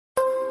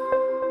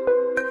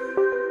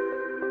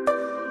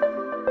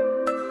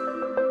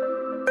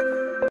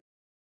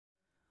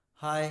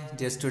High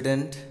dear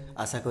student,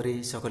 আশা করি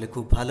সকলে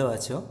খুব ভালো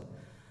আছো।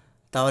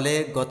 তাহলে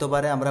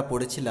গতবারে আমরা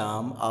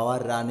পড়েছিলাম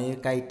আওয়ার রানে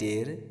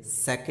কাইটের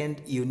সেকেন্ড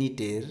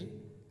ইউনিটের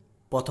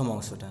প্রথম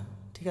অংশটা,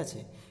 ঠিক আছে।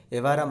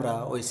 এবার আমরা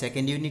ওই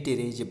সেকেন্ড ইউনিটের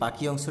এই যে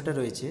বাকি অংশটা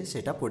রয়েছে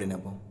সেটা পড়ে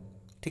নেব,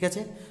 ঠিক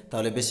আছে।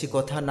 তাহলে বেশি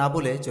কথা না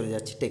বলে চলে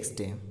যাচ্ছি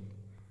টেক্সটে।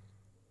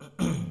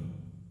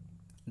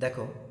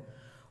 দেখো,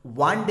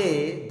 one day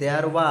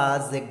there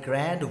was a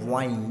grand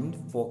wind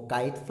for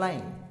kite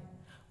flying.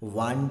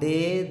 One day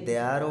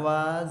there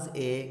was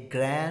a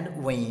grand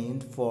wind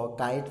for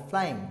kite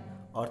flying,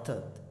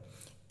 অর্থাৎ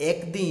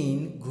একদিন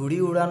ঘুড়ি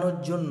উড়ানোর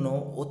জন্য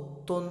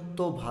অত্যন্ত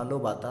ভালো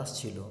বাতাস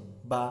ছিল,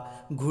 বা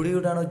ঘুড়ি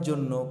উড়ানোর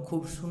জন্য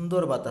খুব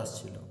সুন্দর বাতাস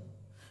ছিল,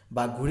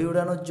 বা ঘুড়ি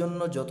উড়ানোর জন্য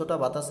যতটা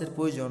বাতাসের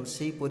প্রয়োজন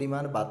সেই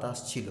পরিমাণ বাতাস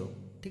ছিল,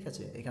 ঠিক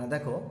আছে। এখানে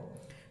দেখো,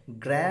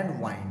 গ্র্যান্ড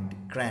ওয়াইন্ড,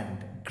 গ্র্যান্ড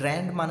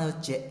গ্র্যান্ড মানে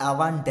হচ্ছে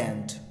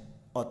অ্যাবান্ড্যান্ট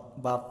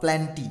বা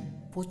প্ল্যান্টি,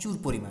 প্রচুর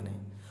পরিমাণে,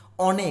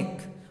 অনেক,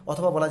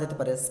 অথবা বলা যেতে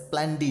পারে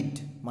স্প্ল্যান্ডিড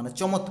মানে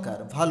চমৎকার,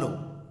 ভালো,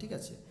 ঠিক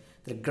আছে।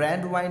 তাহলে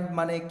গ্র্যান্ড ওয়াইন্ড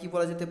মানে কি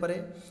বলা যেতে পারে?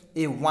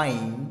 এ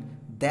wine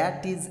that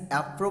is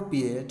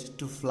appropriate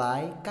to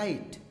fly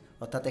kite,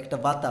 অর্থাৎ একটা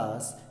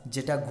বাতাস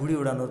যেটা ঘুড়ি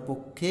ওড়ানোর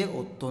পক্ষে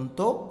অত্যন্ত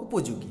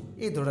উপযোগী,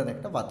 এই ধরনের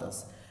একটা বাতাস।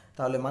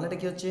 তাহলে মানেটা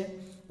কি হচ্ছে?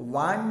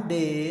 One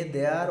day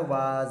there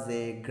was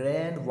a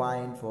grand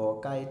wine for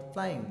kite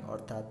flying,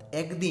 অর্থাৎ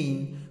একদিন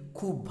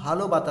খুব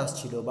ভালো বাতাস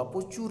ছিল বা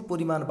প্রচুর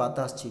পরিমাণ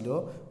বাতাস ছিল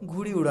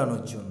ঘুড়ি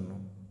উড়ানোর জন্য,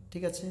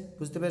 ঠিক আছে,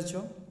 বুঝতে পেরেছ?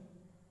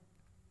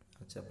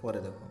 আচ্ছা, পরে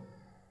দেখো,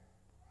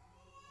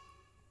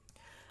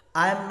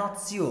 I am not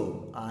sure,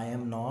 I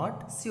am not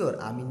sure,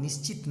 আমি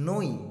নিশ্চিত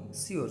নই।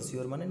 শিওর,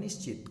 শিওর মানে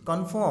নিশ্চিত,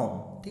 কনফার্ম,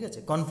 ঠিক আছে,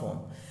 confirm.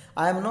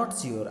 I am not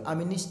sure,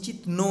 আমি নিশ্চিত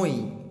নই।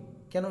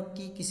 কেন,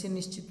 কি কিসের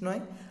নিশ্চিত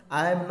নয়?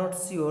 I am not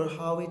sure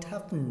how it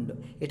happened,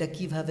 এটা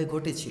কিভাবে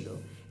ঘটেছিল।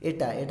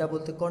 এটা এটা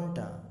বলতে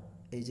কোনটা?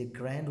 এই যে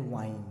গ্র্যান্ড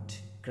ওয়াইন্ড,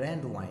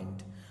 গ্র্যান্ড ওয়াইন্ড,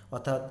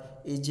 অর্থাৎ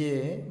এই যে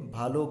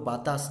ভালো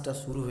বাতাসটা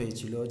শুরু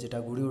হয়েছিল যেটা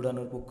ঘুড়ি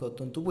উড়ানোর পক্ষে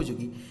অত্যন্ত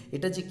উপযোগী,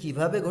 এটা যে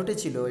কিভাবে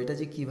ঘটেছিল, এটা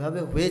যে কিভাবে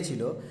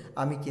হয়েছিল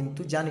আমি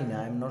কিন্তু জানি না।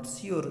 আই এম নট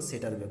শিওর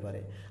সেটার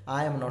ব্যাপারে।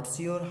 I am not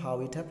sure how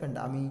it happened,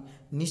 আমি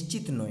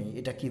নিশ্চিত নই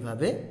এটা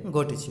কিভাবে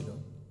ঘটেছিল,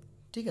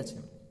 ঠিক আছে।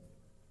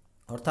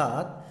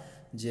 অর্থাৎ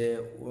যে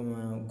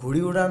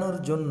ঘুড়ি উড়ানোর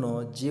জন্য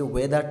যে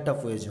ওয়েদারটা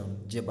প্রয়োজন,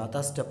 যে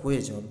বাতাসটা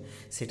প্রয়োজন,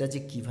 সেটা যে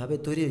কিভাবে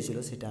তৈরি হয়েছিল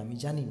সেটা আমি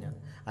জানি না।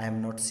 I am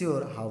not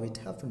sure how it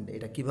happened,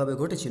 এটা কিভাবে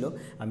ঘটেছিল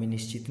আমি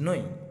নিশ্চিত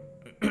নই।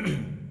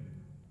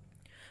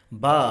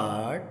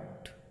 But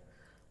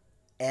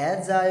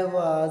as I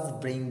was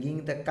bringing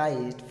the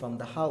kite from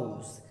the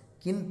house,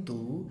 কিন্তু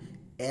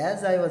অ্যাজ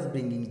আই ওয়াজ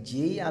ব্রিঙ্গিং,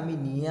 যেই আমি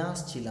নিয়ে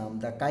আসছিলাম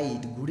the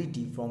kite,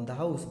 ঘুড়িটি, from the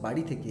house,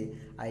 বাড়ি থেকে,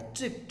 আই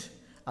ট্রিপড,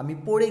 আমি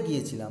পড়ে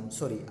গিয়েছিলাম,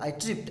 সরি আই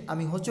ট্রিপড,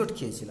 আমি হোঁচট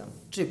খেয়েছিলাম।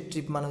 ট্রিপ,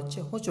 ট্রিপ মানে হচ্ছে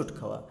হোঁচট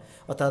খাওয়া,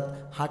 অর্থাৎ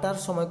হাঁটার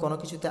সময় কোনো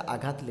কিছুতে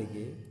আঘাত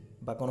লেগে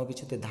বা কোনো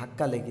কিছুতে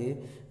ধাক্কা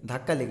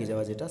লেগে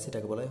যাওয়া, যেটা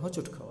সেটাকে বলা হয়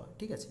হোঁচট খাওয়া,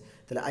 ঠিক আছে।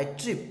 তাহলে আই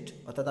ট্রিপড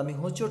অর্থাৎ আমি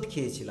হোঁচট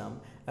খেয়েছিলাম,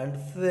 অ্যান্ড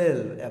ফেল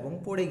এবং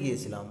পড়ে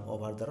গিয়েছিলাম,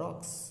 ওভার দ্য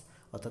রক্স,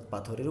 অর্থাৎ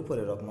পাথরের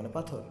উপরে, রক মানে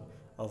পাথর,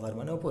 ওভার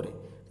মানে উপরে,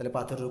 তাহলে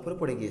পাথরের উপরে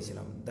পড়ে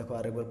গিয়েছিলাম। দেখো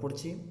আরেকবার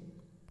পড়ছি,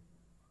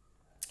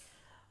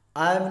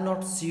 I am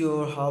not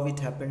sure how it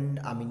happened,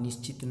 আমি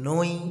নিশ্চিত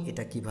নই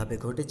এটা কিভাবে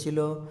ঘটেছিল।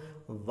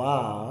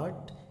 But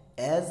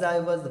as I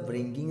was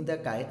bringing the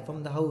kite from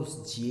the house,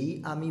 যেই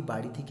আমি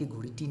বাড়ি থেকে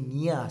ঘুড়িটি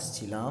নিয়ে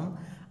আসছিলাম,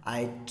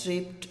 আই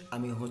ট্রিপড,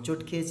 আমি হোঁচট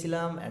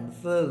খেয়েছিলাম, অ্যান্ড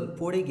ফেল,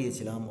 পড়ে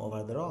গিয়েছিলাম,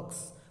 ওভার দ্য রক্স,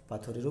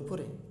 পাথরের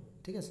উপরে,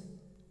 ঠিক আছে।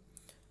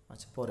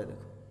 আচ্ছা, পরে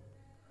দেখো,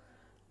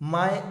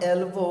 মাই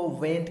elbow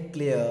went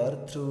clear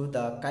through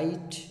the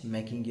kite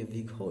making a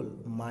big hole.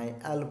 My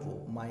elbow,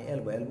 my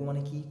elbow, elbow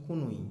মানে কি?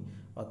 কুনুই,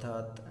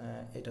 অর্থাৎ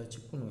এটা হচ্ছে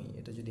কুনুই,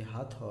 এটা যদি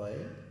হাত হয়,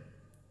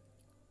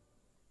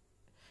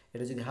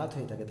 এটা যদি হাত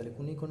হয়ে থাকে তাহলে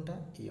কুনুই কোনটা?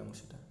 এই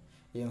অংশটা,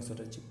 এই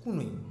অংশটা হচ্ছে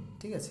কুনুই,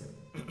 ঠিক আছে।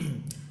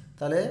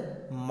 তাহলে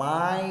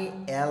মাই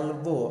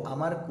এলবো,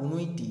 আমার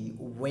কুনুইটি,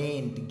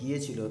 ওয়েন্ট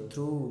গিয়েছিল,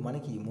 থ্রু মানে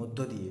কি? মধ্য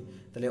দিয়ে,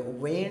 তাহলে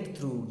ওয়েন্ট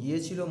থ্রু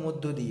গিয়েছিল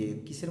মধ্য দিয়ে,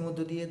 কিসের মধ্য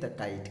দিয়ে? দ্য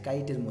কাইট,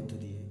 কাইটের মধ্য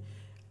দিয়ে,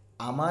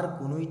 আমার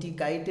কুনুইটি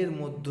কাইটের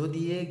মধ্য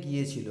দিয়ে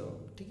গিয়েছিল,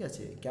 ঠিক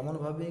আছে।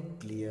 কেমনভাবে?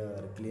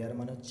 ক্লিয়ার, ক্লিয়ার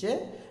মানে হচ্ছে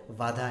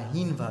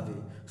বাধাহীনভাবে,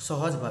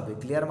 সহজভাবে।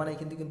 ক্লিয়ার মানে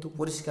কিন্তু কিন্তু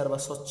পরিষ্কার বা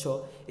স্বচ্ছ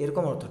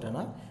এরকম অর্থটা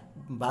না,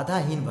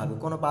 বাধাহীনভাবে,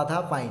 কোনো বাধা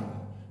পাইনি,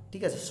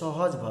 ঠিক আছে,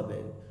 সহজভাবে।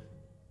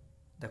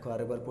 দেখো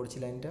আরেকবার পড়ছি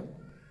লাইনটা,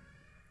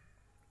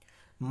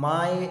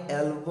 মাই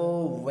elbow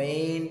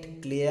went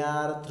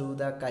clear through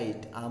the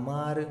kite,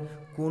 আমার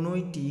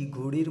কনুইটি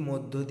ঘুড়ির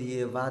মধ্য দিয়ে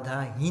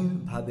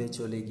বাধাহীনভাবে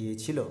চলে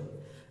গিয়েছিল।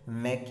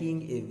 মেকিং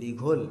এ বিগ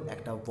হোল,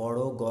 একটা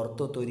বড় গর্ত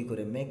তৈরি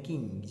করে, মেকিং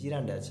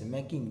জিরান্ডে আছে,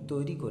 মেকিং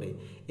তৈরি করে,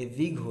 এ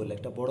বিগ হোল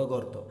একটা বড়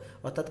গর্ত,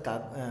 অর্থাৎ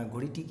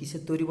ঘুড়িটি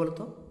কিসের তৈরি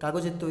বলতো?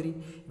 কাগজের তৈরি।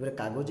 এবারে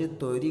কাগজের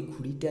তৈরি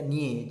ঘুড়িটা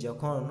নিয়ে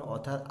যখন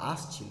অথার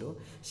আসছিল,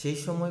 সেই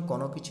সময়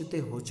কোনো কিছুতে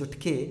হোঁচট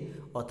খেয়ে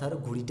অথার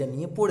ঘুড়িটা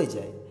নিয়ে পড়ে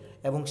যায়,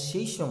 এবং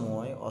সেই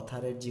সময়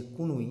অথারের যে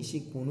কুনুই,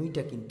 সেই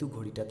কুনুইটা কিন্তু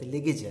ঘুড়িটাতে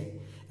লেগে যায়,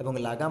 এবং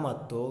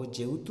লাগামাত্র,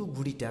 যেহেতু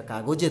ঘুড়িটা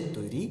কাগজের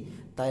তৈরি,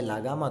 তাই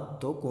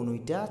লাগামাত্র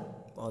কনুইটা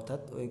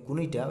অর্থাৎ ওই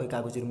কনুইটা ওই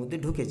কাগজের মধ্যে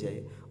ঢুকে যায়,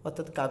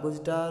 অর্থাৎ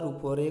কাগজটার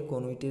উপরে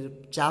কনুইটির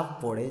চাপ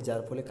পড়ে,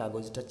 যার ফলে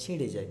কাগজটা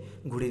ছিঁড়ে যায়,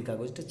 ঘুড়ির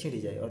কাগজটা ছিঁড়ে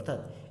যায়। অর্থাৎ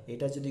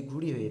এটা যদি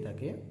ঘুড়ি হয়ে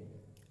থাকে,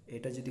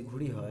 এটা যদি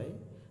ঘুড়ি হয়,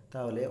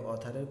 তাহলে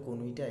অথারের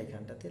কনুইটা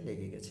এখানটাতে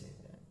লেগে গেছে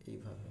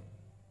এইভাবে,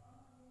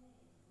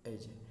 এই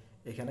যে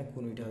এখানে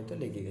কনুইটা হয়তো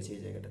লেগে গেছে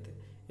এই জায়গাটাতে।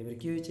 এবার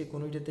কী হয়েছে,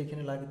 কনুইটাতে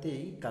এখানে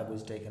লাগতেই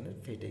কাগজটা এখানে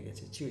ফেটে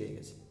গেছে, ছিঁড়ে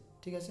গেছে,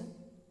 ঠিক আছে।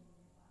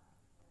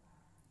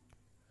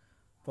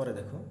 পরে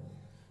দেখো,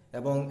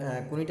 এবং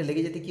কনুইটা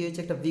লেগে যেতে কী হয়েছে,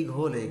 একটা বিগ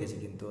হোল হয়ে গেছে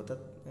কিন্তু, অর্থাৎ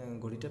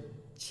ঘড়িটা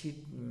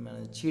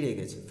ছিঁড়ে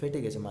গেছে, ফেটে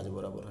গেছে মাঝ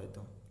বরাবর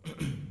হয়তো।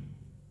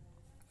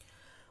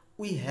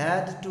 উই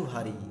হ্যাড টু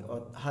হারি,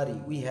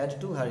 উই হ্যাড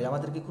টু হারি,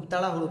 আমাদেরকে খুব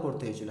তাড়াহুড়ো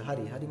করতে হয়েছিল।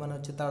 হারি মানে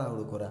হচ্ছে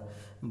তাড়াহুড়ো করা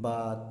বা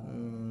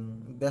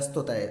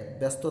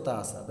ব্যস্ততা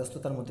আসা,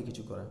 ব্যস্ততার মধ্যে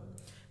কিছু করা।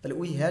 তাহলে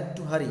উই হ্যাড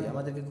টু হারি,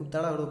 আমাদেরকে খুব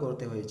তাড়াহুড়ো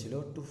করতে হয়েছিল।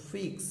 টু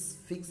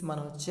ফিক্স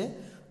মানে হচ্ছে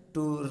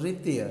টু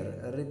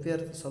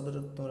রিপেয়ার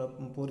শব্দটা তোমরা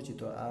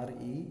পরিচিত,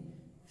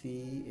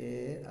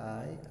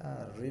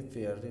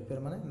 REPAIR, রিপেয়ার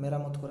মানে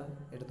মেরামত করা,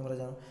 এটা তোমরা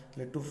জানো।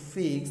 তাহলে to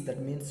fix that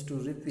means to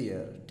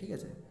repair, ঠিক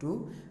আছে, টু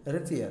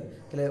রিপেয়ার।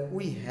 তাহলে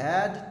we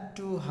had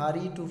to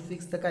hurry to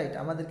fix the kite,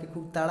 আমাদেরকে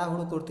খুব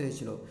তাড়াহুড়ো করতে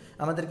হয়েছিল,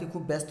 আমাদেরকে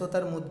খুব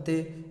ব্যস্ততার মধ্যে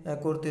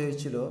করতে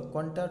হয়েছিল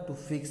কোনটা, টু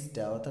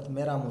ফিক্সটা, অর্থাৎ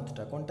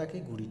মেরামতটা, কোনটাকে,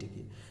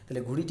 ঘুড়িটিকে।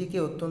 তাহলে ঘুড়িটিকে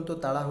অত্যন্ত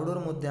তাড়াহুড়োর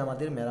মধ্যে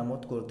আমাদের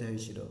মেরামত করতে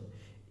হয়েছিল।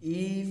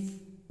 If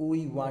we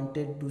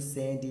wanted to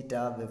send it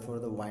up before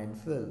the wind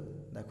fail,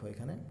 দেখো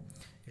এখানে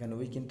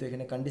উই কিন্তু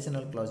এখানে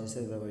কন্ডিশনাল ক্লজ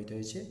হিসেবে ব্যবহৃত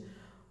হয়েছে।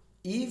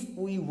 If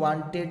we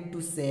wanted to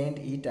send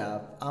it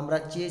up, আমরা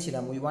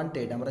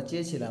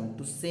চেয়েছিলাম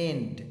টু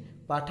সেন্ড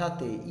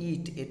পাঠাতে,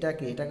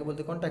 এটাকে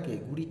বলতে কোনটাকে,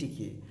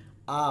 ঘুড়িটিকে,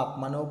 আপ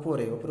মানে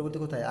ওপরে বলতে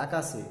কোথায়,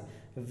 আকাশে,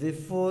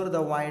 before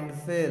the wind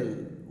fail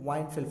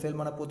fail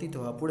মানে পতিত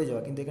হওয়া, পড়ে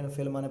যাওয়া, কিন্তু এখানে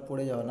ফেল মানে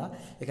পড়ে যাওয়া না,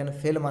 এখানে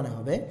ফেল মানে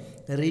হবে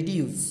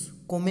রিডিউস,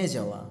 কমে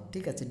যাওয়া,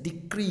 ঠিক আছে,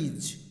 ডিক্রিজ,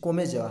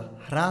 কমে যাওয়া,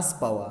 হ্রাস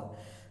পাওয়া,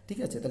 ঠিক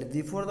আছে। তাহলে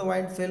বিফোর দ্য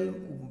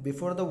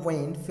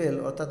ওয়াইন্ড ফেল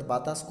অর্থাৎ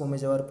বাতাস কমে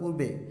যাওয়ার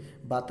পূর্বে,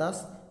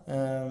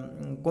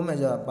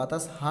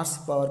 বাতাস হ্রাস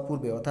পাওয়ার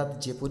পূর্বে, অর্থাৎ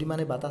যে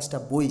পরিমাণে বাতাসটা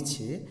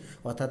বইছে,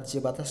 অর্থাৎ যে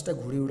বাতাসটা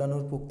ঘুড়ি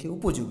উড়ানোর পক্ষে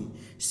উপযোগী,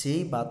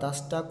 সেই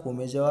বাতাসটা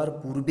কমে যাওয়ার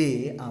পূর্বে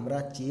আমরা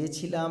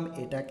চেয়েছিলাম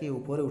এটাকে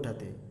উপরে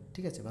উঠাতে,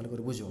 ঠিক আছে, ভালো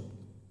করে বুঝো।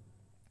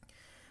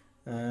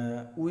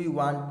 We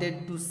wanted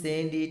to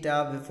send it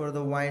up before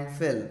the wind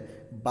fail,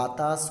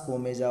 বাতাস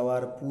কমে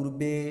যাওয়ার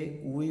পূর্বে,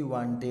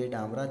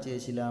 আমরা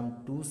চেয়েছিলাম,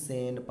 টু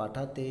সেন্ড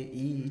পাঠাতে,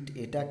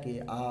 এটাকে,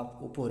 আপ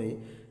উপরে,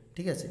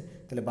 ঠিক আছে।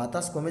 তাহলে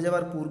বাতাস কমে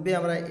যাওয়ার পূর্বে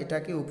আমরা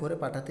এটাকে উপরে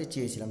পাঠাতে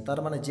চেয়েছিলাম, তার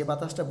মানে যে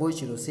বাতাসটা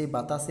বইছিল সেই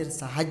বাতাসের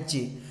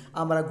সাহায্যে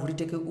আমরা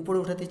ঘুড়িটাকে উপরে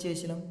উঠাতে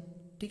চেয়েছিলাম,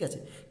 ঠিক আছে।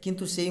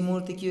 কিন্তু সেই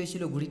মুহূর্তে কী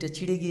হয়েছিল, ঘুড়িটা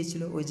ছিঁড়ে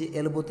গিয়েছিল, ওই যে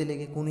এলবোতে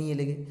লেগে, কনুইয়ে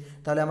লেগে।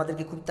 তাহলে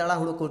আমাদেরকে খুব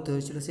তাড়াহুড়ো করতে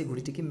হয়েছিল সেই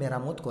ঘুড়িটিকে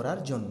মেরামত করার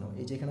জন্য।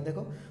 এই যে এখানে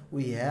দেখো,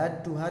 উই হ্যাড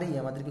টু হারি,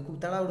 আমাদেরকে খুব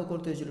তাড়াহুড়ো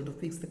করতে হয়েছিল টু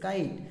ফিক্স দ্য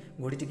কাইট,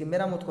 ঘুড়িটিকে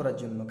মেরামত করার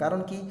জন্য। কারণ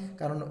কি,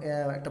 কারণ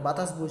একটা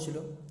বাতাস বইছিল,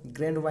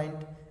 গ্র্যান্ড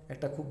ওয়াইন্ড,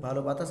 একটা খুব ভালো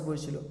বাতাস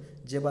বইছিল,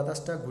 যে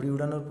বাতাসটা ঘুড়ি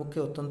উড়ানোর পক্ষে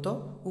অত্যন্ত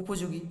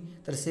উপযোগী।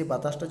 তাহলে সেই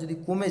বাতাসটা যদি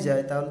কমে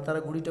যায় তাহলে তারা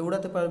ঘুড়িটা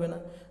উড়াতে পারবে না,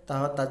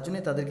 তার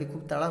জন্যে তাদেরকে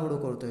খুব তাড়াহুড়ো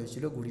করতে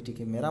হয়েছিল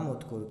ঘুড়িটিকে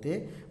মেরামত করতে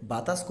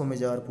বাতাস কমে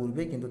যাওয়ার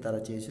পূর্বে, কিন্তু তারা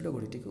চেয়েছিল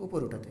ঘুড়িটিকে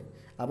উপরে উঠাতে।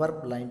 আবার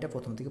লাইনটা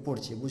প্রথম থেকে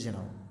পড়ছে, বুঝে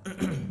নাও।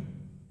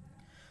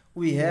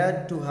 We had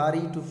to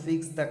hurry to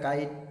fix the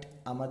kite,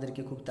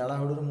 আমাদেরকে খুব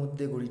তাড়াহুড়োর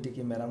মধ্যে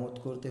ঘুড়িটিকে মেরামত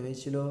করতে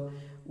হয়েছিল।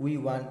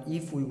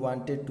 If we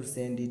wanted to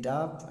send it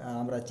up,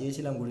 আমরা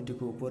চেয়েছিলাম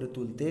ঘুড়িটিকে উপরে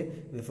তুলতে,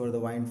 বিফোর দ্য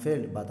ওয়াইন্ড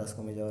ফেল, বাতাস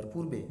কমে যাওয়ার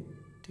পূর্বে,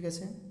 ঠিক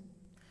আছে।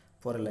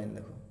 পরের লাইন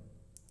দেখো,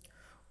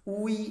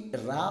 উই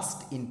রাস্ট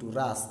ইন্টু,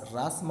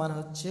 রাস মানে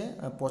হচ্ছে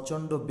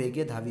প্রচণ্ড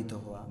বেগে ধাবিত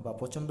হওয়া বা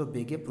প্রচণ্ড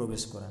বেগে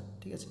প্রবেশ করা,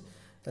 ঠিক আছে।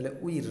 তাহলে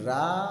we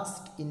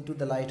rushed into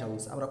the light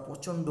house, আমরা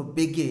প্রচণ্ড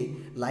বেগে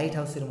লাইট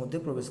হাউসের মধ্যে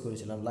প্রবেশ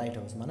করেছিলাম। লাইট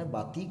হাউস মানে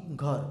বাতি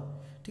ঘর,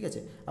 ঠিক আছে।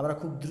 আমরা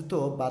খুব দ্রুত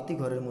বাতি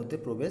ঘরের মধ্যে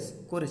প্রবেশ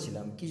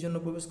করেছিলাম। কী জন্য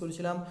প্রবেশ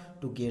করেছিলাম,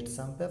 টু গেট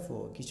সাম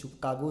পেপার, কিছু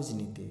কাগজ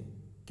নিতে।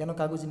 কেন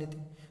কাগজ নিতে,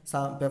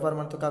 পেপার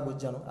মানে তো কাগজ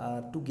জানো,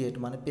 আর টু গেট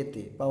মানে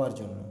পেতে, পাওয়ার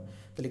জন্য।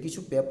 তাহলে কিছু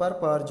পেপার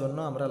পাওয়ার জন্য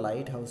আমরা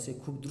লাইট হাউসে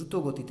খুব দ্রুত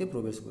গতিতে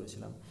প্রবেশ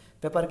করেছিলাম।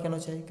 পেপার কেন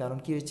চাই, কারণ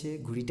কী হয়েছে,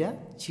 ঘুড়িটা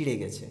ছিঁড়ে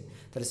গেছে,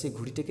 তাহলে সেই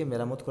ঘুড়িটাকে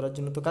মেরামত করার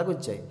জন্য তো কাগজ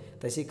চাই,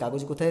 তাই সেই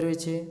কাগজ কোথায়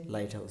রয়েছে,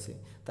 লাইট হাউসে।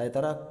 তাই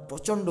তারা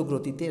প্রচণ্ড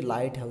গতিতে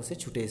লাইট হাউসে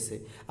ছুটে এসে,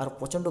 আর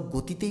প্রচণ্ড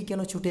গতিতেই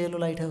কেন ছুটে এলো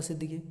লাইট হাউসের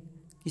দিকে,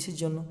 কিসের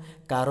জন্য,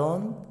 কারণ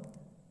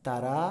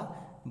তারা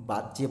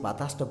যে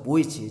বাতাসটা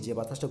বইছে, যে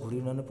বাতাসটা ঘুড়ি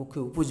উড়ানোর পক্ষে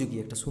উপযোগী,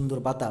 একটা সুন্দর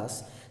বাতাস,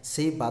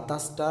 সেই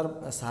বাতাসটার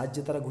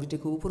সাহায্যে তারা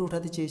ঘুড়িটাকে উপরে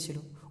উঠাতে চেয়েছিল,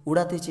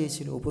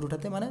 উপরে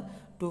উঠাতে মানে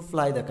to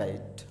fly the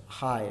kite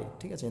high,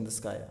 ঠিক আছে, ইন দ্য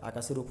স্কাই,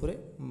 আকাশের উপরে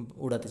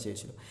উড়াতে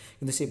চেয়েছিল।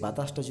 কিন্তু সেই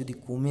বাতাসটা যদি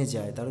কমে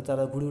যায় তাহলে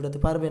তারা ঘুড়ি উড়াতে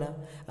পারবে না,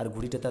 আর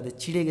ঘুড়িটা তাদের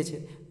ছিঁড়ে গেছে।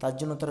 তার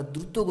জন্য তারা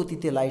দ্রুত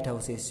গতিতে লাইট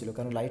হাউসে এসেছিলো,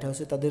 কারণ লাইট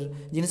হাউসে তাদের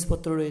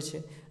জিনিসপত্র রয়েছে,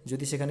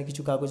 যদি সেখানে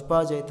কিছু কাগজ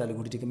পাওয়া যায় তাহলে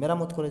ঘুড়িটিকে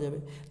মেরামত করা যাবে।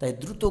 তাই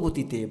দ্রুত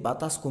গতিতে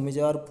বাতাস কমে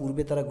যাওয়ার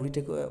পূর্বে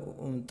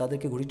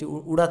তাদেরকে ঘুড়িটি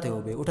উঠাতে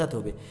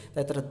হবে।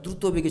 তাই তারা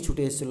দ্রুত বেগে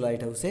ছুটে এসেছিলো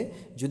লাইট হাউসে,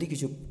 যদি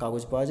কিছু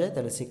কাগজ পাওয়া যায়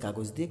তাহলে সেই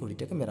কাগজ দিয়ে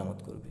ঘুড়িটাকে মেরামত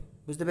করবে।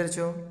 বুঝতে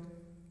পেরেছো?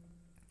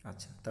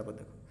 আচ্ছা, তারপর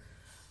দেখো,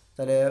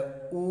 তাহলে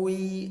we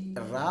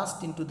rushed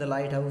into the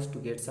light house to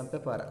get some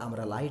paper,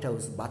 আমরা লাইট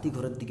হাউস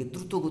বাতিঘরের দিকে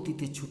দ্রুত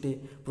গতিতে ছুটে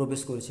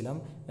প্রবেশ করেছিলাম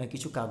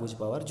কিছু কাগজ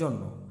পাওয়ার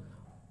জন্য।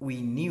 উই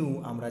নিউ,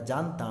 আমরা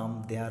জানতাম,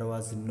 দেয়ার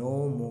was no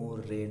more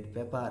red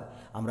paper,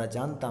 আমরা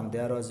জানতাম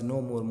দেয়ার ওয়াজ নো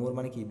মোর, মোর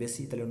মানে কি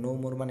বেশি, তাহলে নো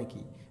মোর মানে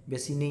কি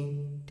বেশি নেই,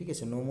 ঠিক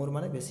আছে, নো মোর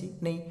মানে বেশি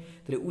নেই,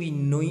 তাহলে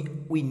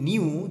we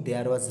new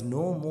there was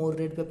no more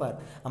red paper,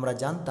 আমরা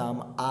জানতাম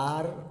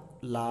আর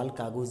লাল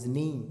কাগজ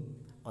নেই,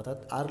 অর্থাৎ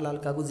আর লাল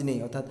কাগজ নেই,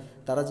 অর্থাৎ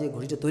তারা যে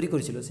ঘড়িটা তৈরি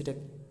করেছিল সেটা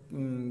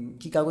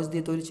কি কাগজ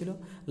দিয়ে তৈরি ছিল?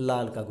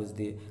 লাল কাগজ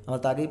দিয়ে। আমরা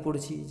তো আগেই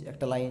পড়েছি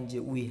একটা লাইন যে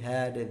we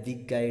had a big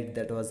guide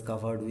that was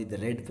covered with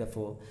red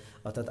paper,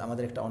 অর্থাৎ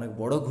আমাদের একটা অনেক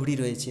বড় ঘড়ি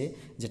রয়েছে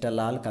যেটা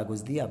লাল কাগজ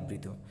দিয়ে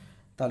আবৃত।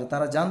 তাহলে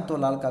তারা জানতো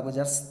লাল কাগজ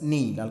আর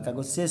নেই, লাল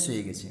কাগজ শেষ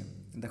হয়ে গেছে।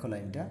 দেখো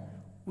লাইনটা,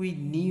 we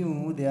new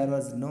there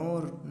was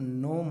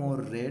no more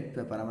red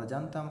paper, আমরা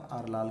জানতাম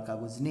আর লাল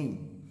কাগজ নেই।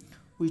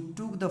 We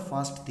took the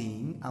first thing,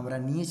 আমরা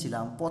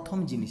নিয়েছিলাম প্রথম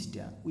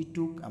জিনিসটা,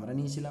 আমরা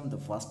নিয়েছিলাম দ্য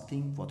ফার্স্ট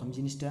থিং, প্রথম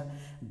জিনিসটা,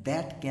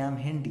 দ্যাট ক্যাম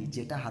হ্যান্ডি,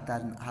 যেটা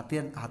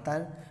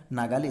হাতার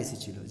নাগালে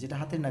এসেছিল, যেটা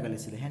হাতের নাগালে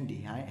এসেছিল, হ্যান্ডি,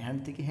 হ্যান্ড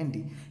থেকে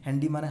হ্যান্ডি,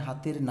 হ্যান্ডি মানে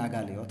হাতের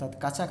নাগালে, অর্থাৎ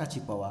কাছাকাছি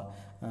পাওয়া,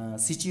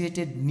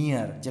 সিচুয়েটেড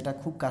নিয়ার, যেটা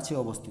খুব কাছে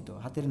অবস্থিত,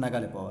 হাতের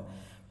নাগালে পাওয়া।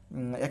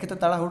 একে তো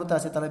তাড়াহুড়োতে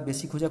আছে, তাহলে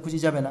বেশি খোঁজাখুঁজি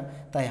যাবে না,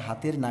 তাই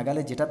হাতের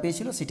নাগালে যেটা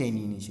পেয়েছিল সেটাই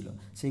নিয়ে নিয়েছিল,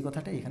 সেই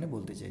কথাটাই এখানে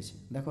বলতে চাইছে।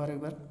 দেখো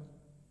আরেকবার,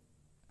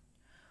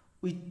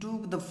 we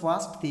took the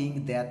first thing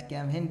that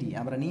cam handy,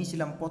 আমরা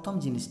নিয়েছিলাম প্রথম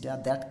জিনিসটা,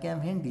 দ্যাট ক্যাম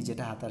হ্যান্ডি,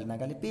 যেটা হাতের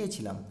নাগালে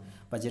পেয়েছিলাম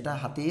বা যেটা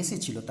হাতে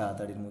এসেছিল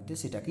তাড়াতাড়ির মধ্যে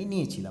সেটাকেই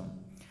নিয়েছিলাম।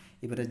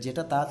 এবারে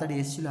যেটা তাড়াতাড়ি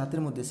এসেছিল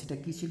হাতের মধ্যে সেটা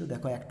কী ছিল?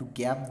 দেখো একটু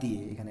গ্যাপ দিয়ে,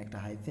 এখানে একটা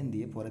হাইফেন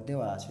দিয়ে পরে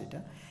দেওয়া আছে এটা,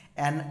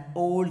 অ্যান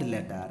ওল্ড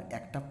লেটার,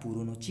 একটা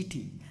পুরনো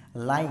চিঠি,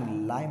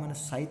 লাই মানে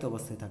সাহিত্য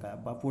অবস্থায় থাকা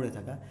বা পড়ে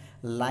থাকা,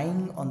 lying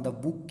on the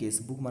book case,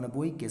 বুক মানে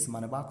বই, কেস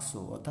মানে বাক্স,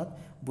 অর্থাৎ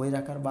বই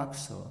রাখার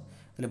বাক্স,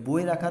 তাহলে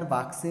বই রাখার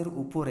বাক্সের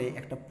উপরে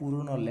একটা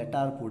পুরনো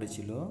লেটার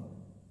পড়েছিল,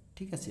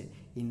 ঠিক আছে,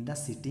 ইন দ্য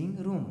সিটিং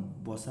রুম,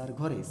 বসার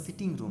ঘরে,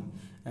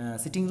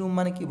 সিটিং রুম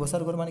মানে কি,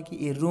 বসার ঘর মানে কি,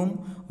 এ room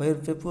ওয়ের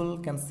people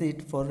can sit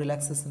for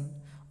relaxation,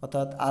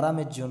 অর্থাৎ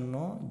আরামের জন্য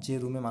যে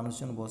রুমে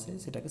মানুষজন বসে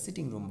সেটাকে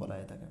সিটিং রুম বলা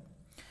হয়ে থাকে।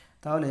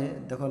 তাহলে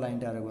দেখো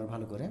লাইনটা আরেকবার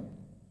ভালো করে,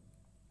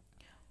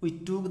 we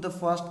took the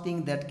first thing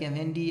that cam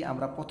handy,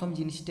 আমরা প্রথম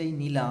জিনিসটাই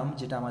নিলাম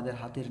যেটা আমাদের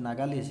হাতের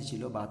নাগালে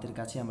এসেছিলো বা হাতের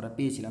কাছে আমরা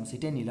পেয়েছিলাম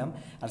সেটাই নিলাম,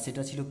 আর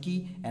সেটা ছিল কি,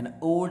 an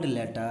old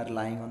letter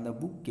lying on the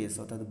book case,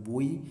 অর্থাৎ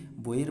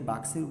বইয়ের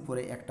বাক্সের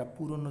উপরে একটা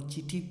পুরনো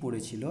চিঠি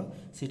পড়েছিল,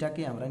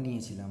 সেটাকে আমরা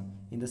নিয়েছিলাম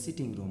ইন দ্য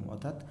সিটিং রুম,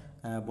 অর্থাৎ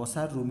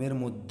বসার রুমের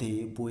মধ্যে,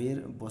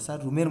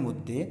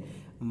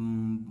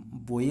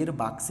 বইয়ের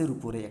বাক্সের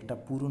উপরে একটা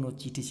পুরনো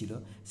চিঠি ছিল,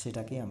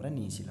 সেটাকে আমরা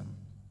নিয়েছিলাম।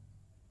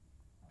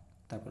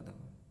 তারপর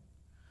দেখো,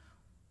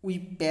 we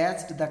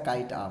patched the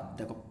kite up,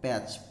 দেখো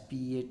প্যাচ,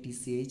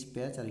 PATCH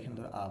প্যাচ, আর এখানে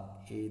ধরো আপ,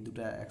 এই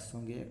দুটো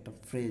একসঙ্গে একটা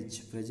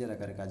ফ্রেজের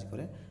আকারে কাজ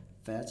করে,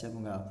 প্যাচ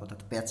এবং আপ,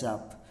 অর্থাৎ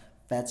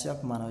প্যাচ আপ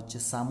মানে হচ্ছে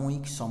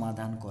সাময়িক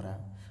সমাধান করা,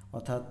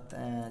 অর্থাৎ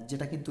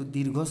যেটা কিন্তু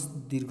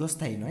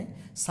দীর্ঘস্থায়ী নয়,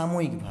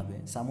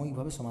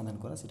 সাময়িকভাবে সমাধান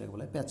করা, সেটাকে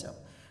বলা হয় প্যাচ আপ।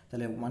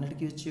 তাহলে মানেটা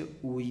কি হচ্ছে,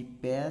 we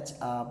patch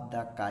up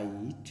the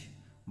kite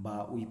বা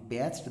we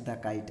patched the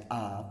kite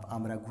up,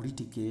 আমরা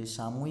ঘুড়িটিকে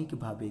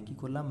সাময়িকভাবে কী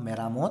করলাম,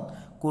 মেরামত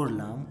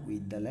করলাম,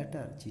 উইথ দ্য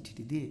লেটার,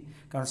 চিঠিটি দিয়ে,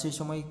 কারণ সেই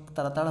সময়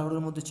তারা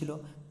তাড়াহুড়োর মধ্যে ছিল,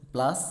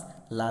 প্লাস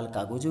লাল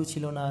কাগজেও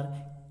ছিল না,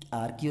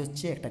 আর কি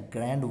হচ্ছে, একটা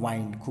গ্র্যান্ড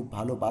ওয়াইন্ড, খুব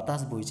ভালো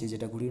বাতাস বইছে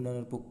যেটা ঘুড়ি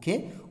উড়ানোর পক্ষে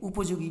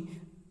উপযোগী,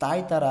 তাই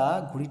তারা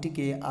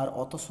ঘুড়িটিকে আর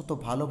অত শত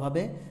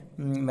ভালোভাবে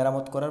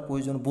মেরামত করার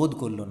প্রয়োজন বোধ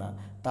করলো না,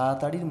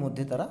 তাড়াতাড়ির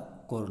মধ্যে তারা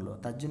করলো,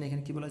 তার জন্য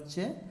এখানে কী বলা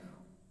হচ্ছে,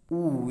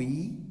 we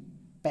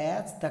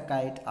patch the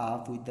kite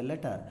up with the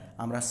letter,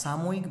 আমরা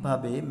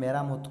সাময়িকভাবে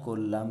মেরামত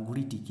করলাম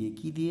ঘুড়িটিকে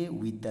কি দিয়ে,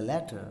 উইথ দ্য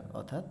লেটার,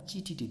 অর্থাৎ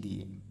চিঠিটি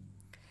দিয়ে।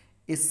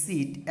 A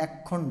seat,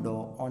 একখণ্ড,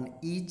 on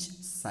each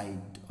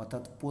side,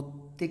 অর্থাৎ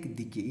প্রত্যেক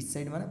দিকে, ইচ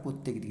সাইড মানে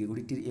প্রত্যেক দিকে,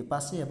 ঘুড়িটির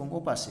এপাশে এবং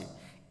ওপাশে,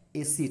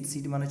 এ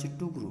সিট মানে হচ্ছে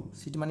টুকরো,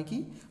 সিট মানে কি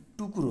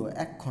টুকরো,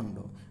 একখণ্ড,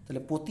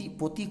 তাহলে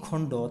প্রতি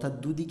খণ্ড অর্থাৎ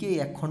দুদিকেই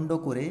একখণ্ড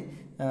করে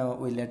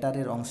ওই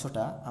লেটারের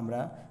অংশটা আমরা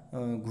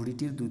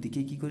ঘুড়িটির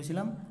দুদিকে কী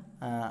করেছিলাম,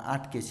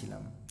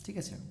 আটকেছিলাম, ঠিক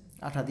আছে,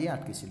 আঠা দিয়ে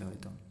আটকেছিল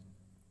হয়তো,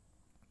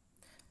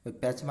 ওই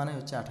প্যাচ মানে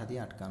হচ্ছে আঠা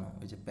দিয়ে আটকানো,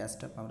 ওই যে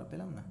প্যাচটা আমরা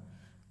পেলাম না,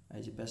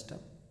 এই যে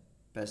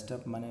প্যাচটা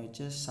মানে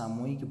হচ্ছে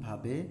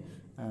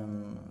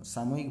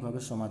সাময়িকভাবে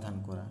সমাধান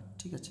করা,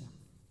 ঠিক আছে।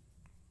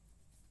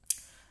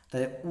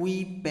 তাহলে we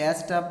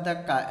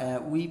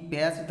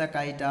patched the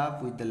kite up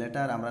with the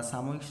letter, আমরা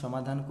সাময়িক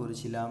সমাধান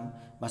করেছিলাম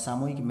বা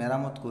সাময়িক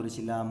মেরামত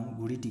করেছিলাম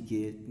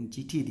ঘুড়িটিকে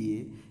চিঠি দিয়ে,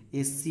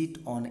 a sit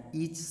on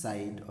each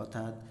side,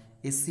 অর্থাৎ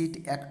এ সিট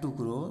এক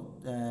টুকরো,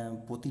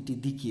 প্রতিটি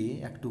দিকে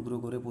এক টুকরো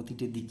করে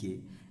প্রতিটি দিকে,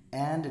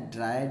 and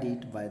dried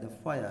it by the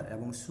fire,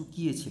 এবং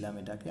শুকিয়েছিলাম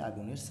এটাকে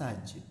আগুনের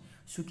সাহায্যে,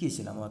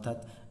 শুকিয়েছিলাম, অর্থাৎ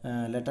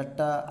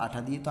লেটারটা আঠা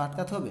দিয়ে তো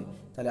আটকাতে হবে,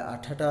 তাহলে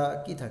আঠাটা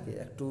কি থাকে,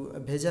 একটু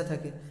ভেজা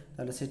থাকে,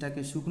 তাহলে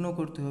সেটাকে শুকনো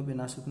করতে হবে,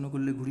 না শুকনো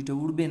করলে ঘুড়িটা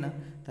উড়বে না।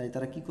 তাই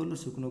তারা কি করলো,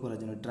 শুকনো করার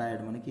জন্য, ড্রায়েড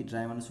মানে কি,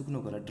 ড্রাই মানে শুকনো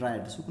করা,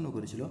 ড্রায়েড শুকনো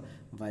করেছিল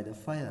বাই দ্য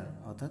ফায়ার,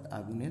 অর্থাৎ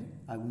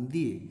আগুন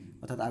দিয়ে,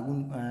 অর্থাৎ আগুন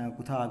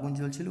কোথাও আগুন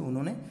জ্বলছিল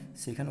উনুনে,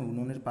 সেখানে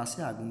উনুনের পাশে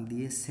আগুন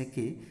দিয়ে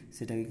সেকে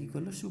সেটাকে কি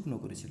করলো, শুকনো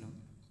করেছিল।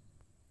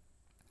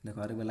 দেখো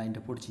আরেকবার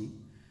লাইনটা পড়ছি।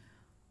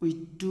 We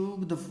took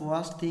the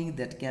first thing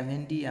that cam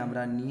handy,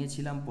 আমরা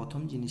নিয়েছিলাম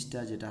প্রথম জিনিসটা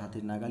যেটা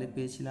হাতের নাগালে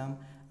পেয়েছিলাম,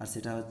 আর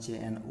সেটা হচ্ছে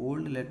an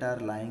old letter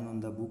lying on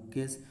the book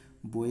case,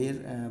 বইয়ের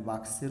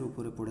বাক্সের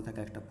উপরে পড়ে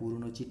থাকা একটা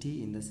পুরনো চিঠি,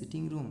 ইন দ্য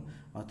সিটিং রুম,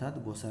 অর্থাৎ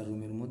বসার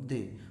রুমের মধ্যে।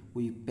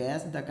 উই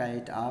প্যাস the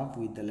kite up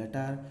with the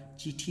letter,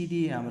 চিঠি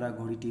দিয়ে আমরা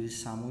ঘড়িটির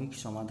সাময়িক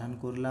সমাধান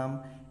করলাম।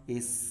 A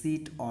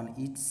sit on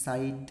each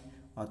side,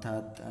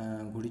 অর্থাৎ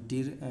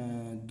ঘড়িটির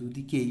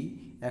দুদিকেই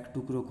এক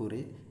টুকরো করে,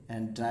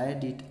 and dried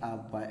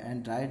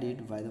it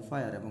by the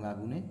fire, এবং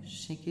আগুনে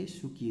সেঁকে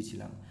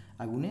শুকিয়েছিলাম।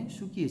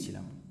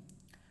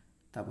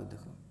 তারপর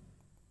দেখো,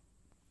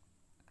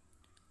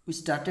 উই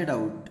স্টার্টেড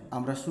আউট,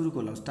 আমরা শুরু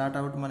করলাম, স্টার্ট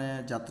আউট মানে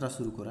যাত্রা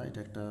শুরু করা, এটা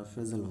একটা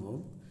ফ্রেজাল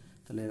ভার্ব।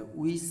 তাহলে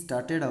উই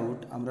স্টার্টেড আউট,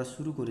 আমরা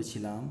শুরু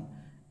করেছিলাম,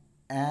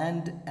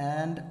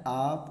 and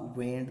up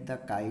went the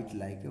kite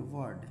like a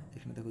word,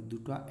 এখানে দেখো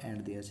দুটো অ্যান্ড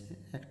দিয়ে আছে,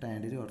 একটা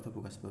অ্যান্ডেরই অর্থ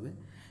প্রকাশ পাবে।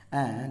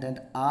 অ্যান্ড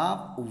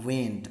আপ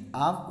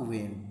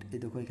ওয়েন্ট, এই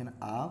দেখো এখানে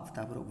আপ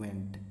তারপর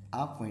ওয়েন্ট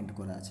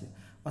করা আছে,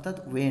 অর্থাৎ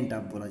ওয়েন্ট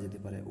আপ বলা যেতে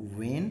পারে,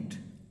 ওয়েন্ট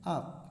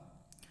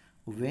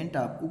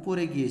আপ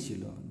উপরে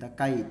গিয়েছিল, the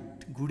kite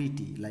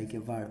ঘুড়িটি, like a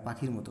bird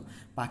পাখির মতো,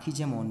 পাখি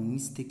যেমন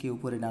নিচ থেকে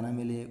উপরে ডানা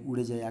মেলে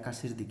উড়ে যায়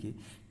আকাশের দিকে,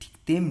 ঠিক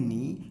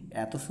তেমনি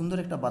এত সুন্দর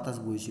একটা বাতাস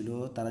বইছিল,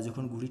 তারা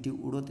যখন ঘুড়িটি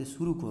উড়োতে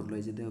শুরু করলো,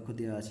 এই যে দেখো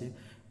দেওয়া আছে,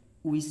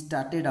 উই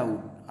স্টার্টেড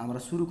আউট, আমরা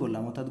শুরু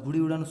করলাম, অর্থাৎ ঘুড়ি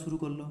উড়ানো শুরু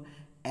করলো,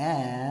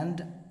 and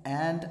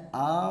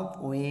up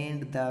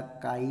went the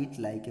kite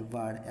like a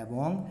bird,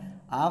 এবং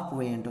আপ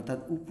ওয়েন্ট অর্থাৎ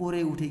উপরে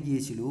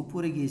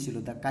গিয়েছিল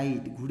the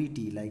kite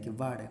ঘুড়িটি, like a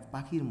bird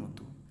পাখির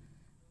মতো।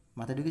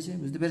 মাথায় ঢুকেছে,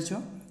 বুঝতে পেরেছো?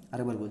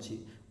 আরেকবার বলছি,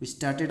 উই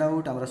স্টার্টেড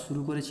আউট, আমরা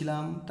শুরু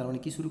করেছিলাম, তার মানে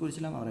কি শুরু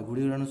করেছিলাম, আমরা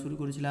ঘুড়ি উড়ানো শুরু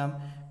করেছিলাম,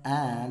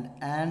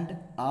 and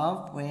up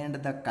went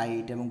the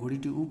kite, এবং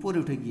ঘুড়িটি উপরে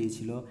উঠে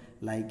গিয়েছিল,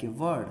 লাইক এ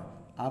বার্ড,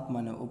 আপ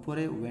মানে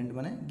উপরে, ওয়েন্ট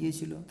মানে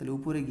গিয়েছিল, তাহলে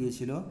উপরে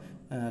গিয়েছিল,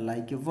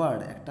 লাইক এ বার্ড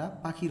একটা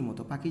পাখির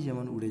মতো, পাখি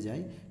যেমন উড়ে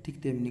যায় ঠিক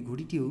তেমনি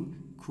ঘুড়িটিও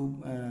খুব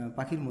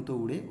পাখির মতো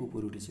উড়ে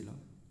উপরে উঠেছিল।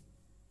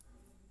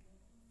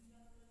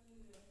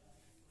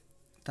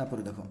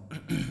 তারপরে দেখো,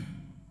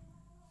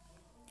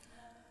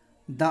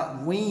 the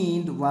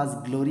wind was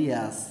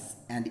glorious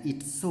and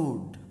it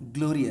sort,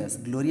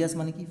 glorious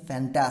মানে কি,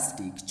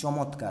 ফ্যান্টাস্টিক,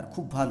 চমৎকার,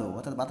 খুব ভালো,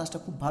 অর্থাৎ বাতাসটা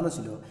খুব ভালো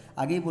ছিল।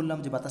 আগেই বললাম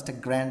যে বাতাসটা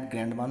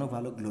গ্র্যান্ড মানেও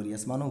ভালো,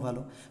 গ্লোরিয়াস মানেও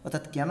ভালো,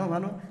 অর্থাৎ কেন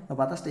ভালো,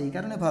 বাতাসটা এই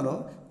কারণে ভালো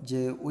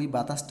যে ওই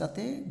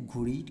বাতাসটাতে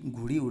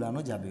ঘুড়ি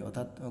উড়ানো যাবে,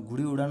 অর্থাৎ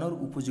ঘুড়ি উড়ানোর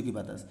উপযোগী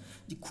বাতাস।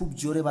 যে খুব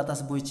জোরে বাতাস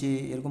বইছে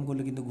এরকম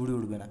করলে কিন্তু ঘুড়ি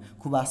উড়বে না,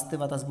 খুব আস্তে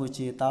বাতাস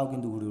বইছে তাও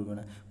কিন্তু ঘুড়ি উড়বে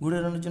না, ঘুড়ি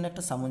উড়ানোর জন্য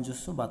একটা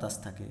সামঞ্জস্য বাতাস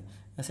থাকে,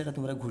 সেটা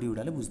তোমরা ঘুড়ি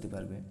উড়ালে বুঝতে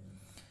পারবে।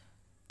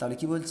 তাহলে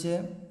কি বলছে,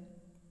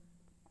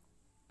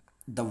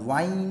 দ্য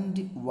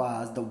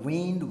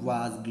উইন্ড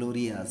ওয়াজ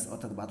গ্লোরিয়াস,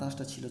 অর্থাৎ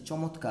বাতাসটা ছিল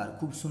চমৎকার,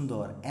 খুব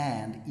সুন্দর,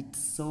 অ্যান্ড ইট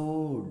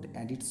সোড,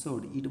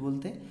 ইট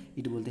বলতে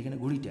এখানে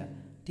ঘুড়িটা,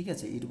 ঠিক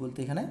আছে, ইট বলতে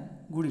এখানে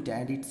ঘুড়িটা,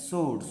 অ্যান্ড ইট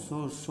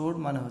সোড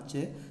মানে হচ্ছে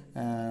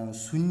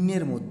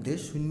শূন্যের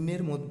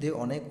মধ্যে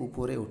অনেক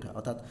উপরে ওঠা,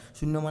 অর্থাৎ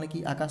শূন্য মানে কি,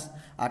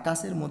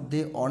 আকাশের মধ্যে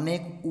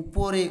অনেক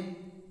উপরে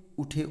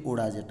উঠে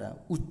ওড়া, যেটা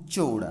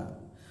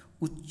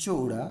উচ্চ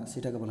ওড়া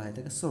সেটাকে বলা হয়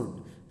থাকে সোড।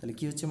 তাহলে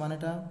কী হচ্ছে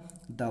মানেটা,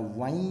 দ্য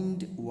উইন্ড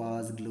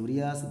ওয়াজ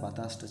গ্লোরিয়াস,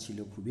 বাতাসটা ছিল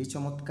খুবই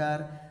চমৎকার,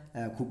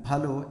 খুব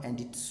ভালো, অ্যান্ড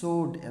ইট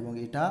সোড, এবং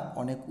এটা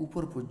অনেক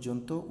উপর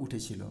পর্যন্ত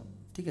উঠেছিল,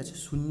 ঠিক আছে,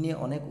 শূন্যে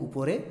অনেক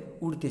উপরে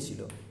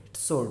উড়তেছিল,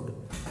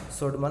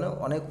 সোড মানে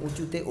অনেক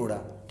উঁচুতে ওড়া,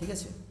 ঠিক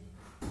আছে।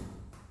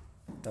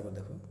 তারপর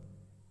দেখো,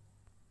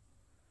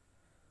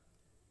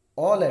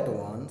 অল অ্যাট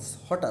ওয়ান্স,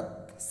 হঠাৎ,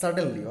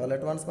 সাডেনলি, অল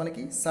অ্যাট ওয়ান্স মানে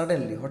কি,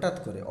 সাডেনলি হঠাৎ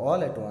করে,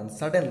 all at once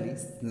suddenly,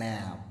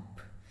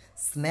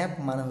 snap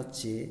মানে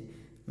হচ্ছে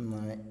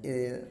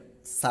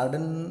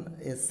সাডেন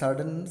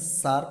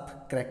শার্প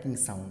ক্র্যাকিং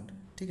সাউন্ড,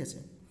 ঠিক আছে,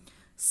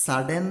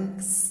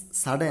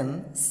 সাডেন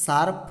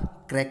শার্প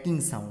ক্র্যাকিং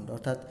সাউন্ড,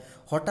 অর্থাৎ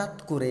হঠাৎ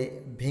করে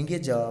ভেঙে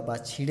যাওয়া বা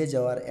ছিঁড়ে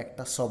যাওয়ার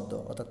একটা শব্দ,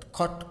 অর্থাৎ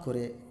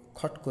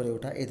খট করে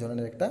ওঠা এই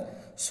ধরনের একটা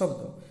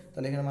শব্দ।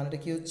 তাহলে এখানে মানেটা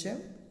কী হচ্ছে,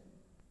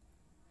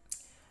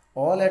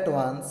 অল অ্যাট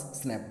ওয়ান্স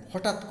স্ন্যাপ,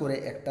 হঠাৎ করে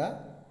একটা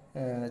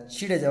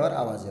ছিঁড়ে যাওয়ার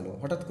আওয়াজ এলো,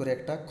 হঠাৎ করে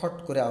একটা খট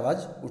করে আওয়াজ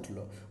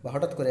উঠলো, বা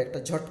হঠাৎ করে একটা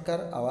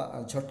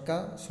ঝটকা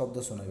শব্দ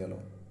শোনা গেল,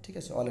 ঠিক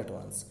আছে, অল অ্যাট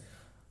ওয়ান্স,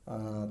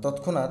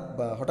 তৎক্ষণাৎ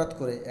বা হঠাৎ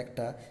করে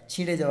একটা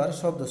ছিঁড়ে যাওয়ার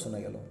শব্দ শোনা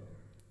গেল।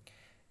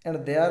 অ্যান্ড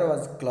দেয়ার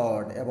ওয়াজ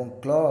ক্লড, এবং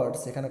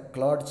সেখানে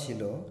ক্লড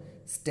ছিল,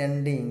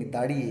 স্ট্যান্ডিং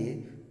দাঁড়িয়ে,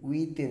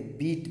 উইথ এ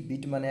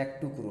বিট মানে এক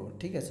টুকরো,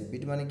 ঠিক আছে,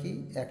 বিট মানে কি,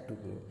 এক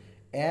টুকরো,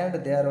 and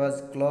there was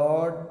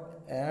clod,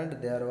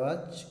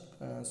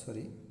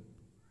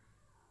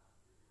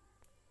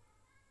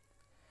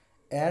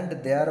 And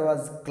there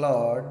was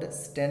Claude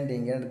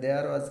standing,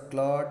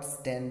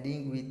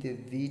 with a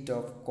bit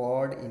of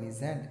cord in his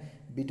hand.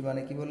 Bit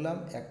মানে কি বললাম,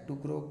 এক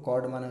টুকরো,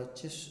 কর্ড মানে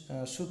হচ্ছে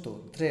সুতো,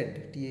 থ্রেড,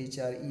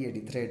 THREAD,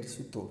 থ্রেড,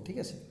 সুতো, ঠিক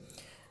আছে।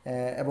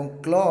 এবং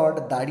ক্লড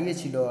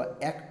দাঁড়িয়েছিল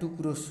এক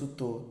টুকরো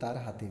সুতো তার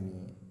হাতে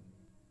নিয়ে।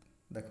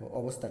 দেখো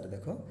অবস্থাটা,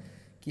 দেখো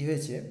কি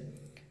হয়েছে।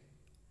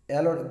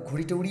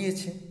 ঘুড়িটা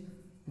উড়িয়েছে,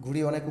 ঘুড়ি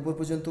অনেক উপর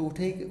পর্যন্ত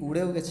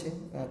উড়েও গেছে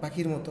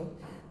পাখির মতো।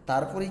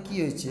 তারপরে কি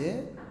হয়েছে,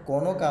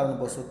 কোনো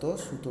কারণবশত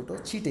সুতোটা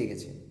ছিটে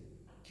গেছে।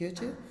 কী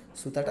হয়েছে,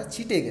 সুতাটা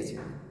ছিটে গেছে।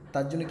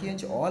 তার জন্য কী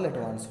হয়েছে, অল অ্যাট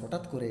ওয়ান্স,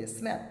 হঠাৎ করে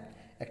স্ন্যাপ,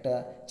 একটা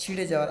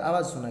ছিঁড়ে যাওয়ার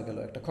আওয়াজ শোনা গেল,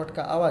 একটা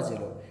খটকা আওয়াজ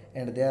এলো।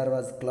 And there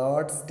was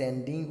clod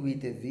standing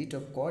with a bit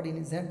of cord in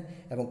his hand,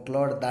 এবং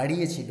ক্লড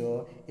দাঁড়িয়েছিল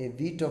এ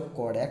বিট অফ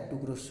কর্ড, এক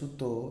টুকরো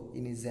সুতো,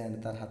 ইন হিজ হ্যান্ড,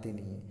 তার হাতে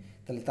নিয়ে।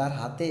 তাহলে তার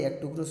হাতে এক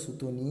টুকরো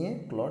সুতো নিয়ে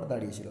ক্লড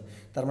দাঁড়িয়েছিল।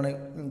 তার মানে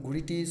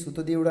ঘুড়িটি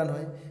সুতো দিয়ে উড়ানো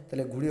হয়,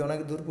 তাহলে ঘুড়ি অনেক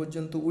দূর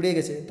পর্যন্ত উড়ে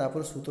গেছে,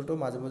 তারপর সুতোটা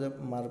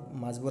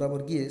মাঝ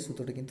বরাবর গিয়ে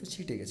সুতোটা কিন্তু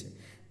ছিটে গেছে।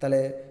 তাহলে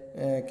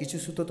কিছু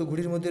সুতো তো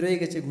ঘুড়ির মধ্যে রয়ে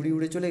গেছে, ঘুড়ি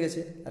উড়ে চলে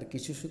গেছে, আর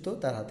কিছু সুতো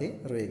তার হাতে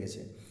রয়ে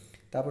গেছে।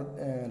 তারপর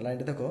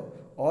লাইনটা দেখো,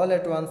 অল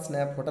অ্যাট ওয়ান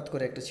স্ন্যাপ, হঠাৎ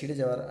করে একটা ছিঁড়ে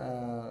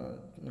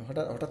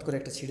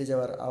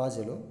যাওয়ার আওয়াজ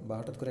এলো, বা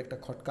হঠাৎ করে একটা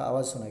খটকা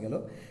আওয়াজ শোনা গেল।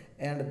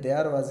 And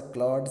there was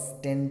clod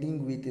standing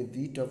with a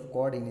bit of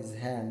cord in his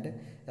hand,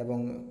 এবং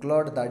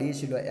ক্লড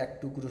দাঁড়িয়েছিল এক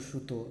টুকরো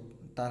সুতো,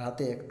 তার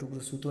হাতে এক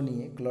টুকরো সুতো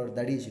নিয়ে ক্লড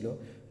দাঁড়িয়েছিল।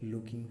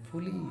 লুকিং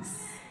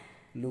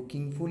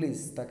ফুলিশ,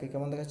 তাকে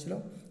কেমন দেখাচ্ছিল,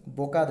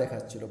 বোকা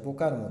দেখাচ্ছিল,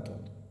 বোকার মতো।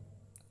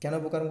 কেন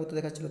বোকার মতো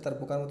দেখাচ্ছিল, তার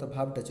বোকার মতো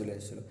ভাবটা চলে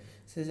এসেছিলো,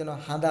 সে যেন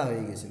হাঁদা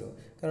হয়ে গেছিলো,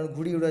 কারণ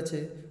ঘুড়ি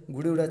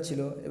উড়াচ্ছিল।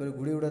 এবার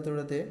ঘুড়ি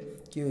উড়াতে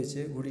কী হয়েছে,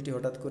 ঘুড়িটি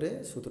হঠাৎ করে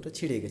সুতোটা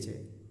ছিঁড়ে গেছে,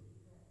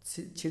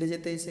 ছিঁড়ে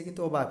যেতে এসে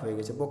কিন্তু অবাক হয়ে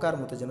গেছে, বোকার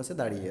মতো যেন সে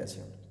দাঁড়িয়ে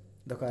আছে।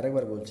 দেখো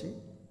আরেকবার বলছি,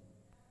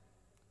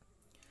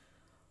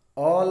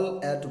 অল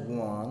অ্যাট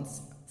ওয়ান্স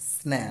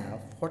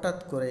স্ন্যাপ, হঠাৎ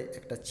করে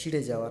একটা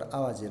ছিঁড়ে যাওয়ার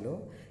আওয়াজ এলো।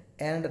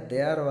 And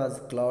there was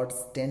clod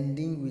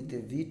standing with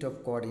a bit of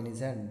cord in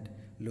his hand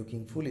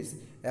looking foolish,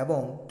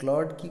 এবং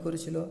ক্লড কী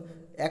করেছিল,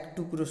 এক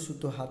টুকরো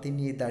সুতো হাতে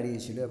নিয়ে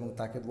দাঁড়িয়েছিল এবং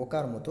তাকে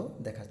বোকার মতো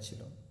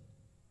দেখাচ্ছিল।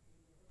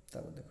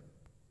 তারপর দেখো,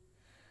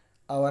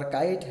 hour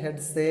kite had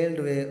sailed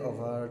way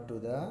over to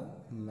the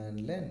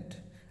ম্যানল্যান্ড।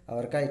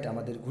 Hour kite,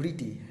 আমাদের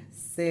ঘুড়িটি,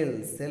 সেল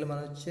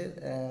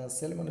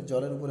মানে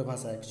জলের উপরে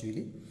ভাসা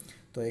অ্যাকচুয়ালি।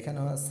 তো এখানে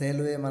সেল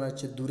ওয়ে মানে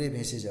হচ্ছে দূরে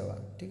ভেসে যাওয়া,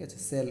 ঠিক আছে।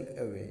 সেল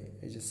ওয়ে,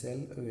 এই যে সেল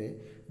ওয়ে,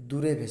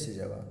 দূরে ভেসে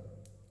যাওয়া,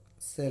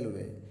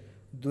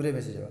 দূরে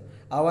ভেসে যাওয়া।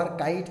 Hour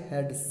kite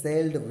had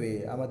sailed way,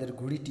 আমাদের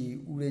ঘুড়িটি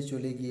উড়ে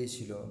চলে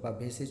গিয়েছিল বা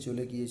ভেসে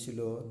চলে গিয়েছিল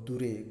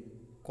দূরে,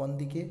 কোন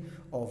দিকে,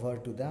 ওভার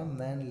টু দ্য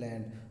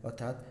ম্যানল্যান্ড,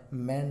 অর্থাৎ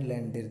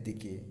ম্যানল্যান্ডের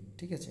দিকে,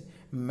 ঠিক আছে।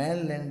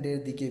 ম্যানল্যান্ডের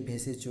দিকে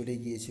ভেসে চলে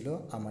গিয়েছিল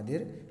আমাদের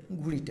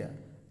ঘুড়িটা।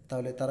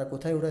 তাহলে তারা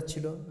কোথায়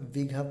উড়াচ্ছিল,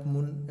 বিগ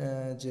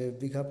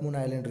হাফ মুন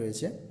আইল্যান্ড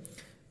রয়েছে,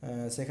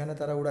 সেখানে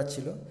তারা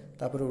উড়াচ্ছিল।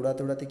 তারপরে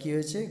উড়াতে কী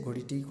হয়েছে,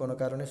 ঘুড়িটি কোনো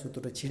কারণে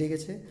সুতোটা ছিঁড়ে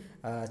গেছে,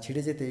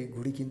 ছিঁড়ে যেতেই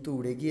ঘুড়ি কিন্তু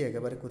উড়ে গিয়ে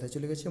একেবারে কোথায়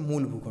চলে গেছে,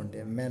 মূল ভূখণ্ডে,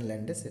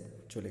 ম্যানল্যান্ডে সে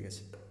চলে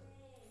গেছে।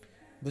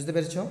 বুঝতে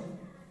পেরেছ?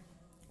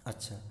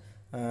 আচ্ছা,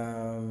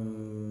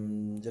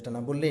 যেটা না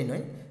বললেই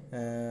নয়,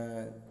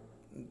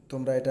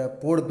 তোমরা এটা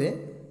পড়বে,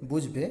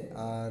 বুঝবে,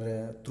 আর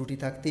ত্রুটি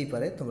থাকতেই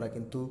পারে। তোমরা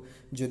কিন্তু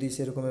যদি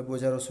সেরকমের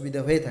বোঝার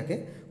অসুবিধা হয়ে থাকে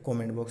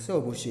কমেন্ট বক্সে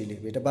অবশ্যই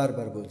লিখবে, এটা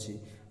বারবার বলছি।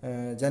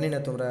 জানি না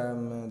তোমরা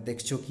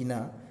দেখছো কি না,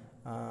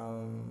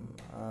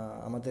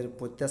 আমাদের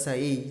প্রত্যাশা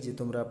এই যে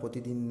তোমরা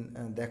প্রতিদিন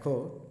দেখো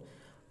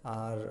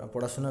আর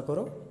পড়াশোনা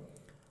করো।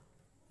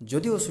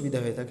 যদি অসুবিধা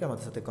হয়ে থাকে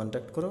আমাদের সাথে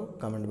কন্ট্যাক্ট করো,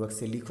 কমেন্ট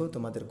বক্সে লিখো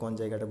তোমাদের কোন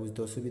জায়গাটা বুঝতে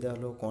অসুবিধা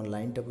হলো, কোন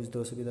লাইনটা বুঝতে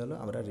অসুবিধা হলো,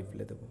 আমরা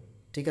রিপ্লাই দেবো।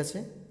 ঠিক আছে,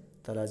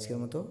 তাহলে আজকের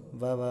মতো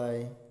বাই বাই।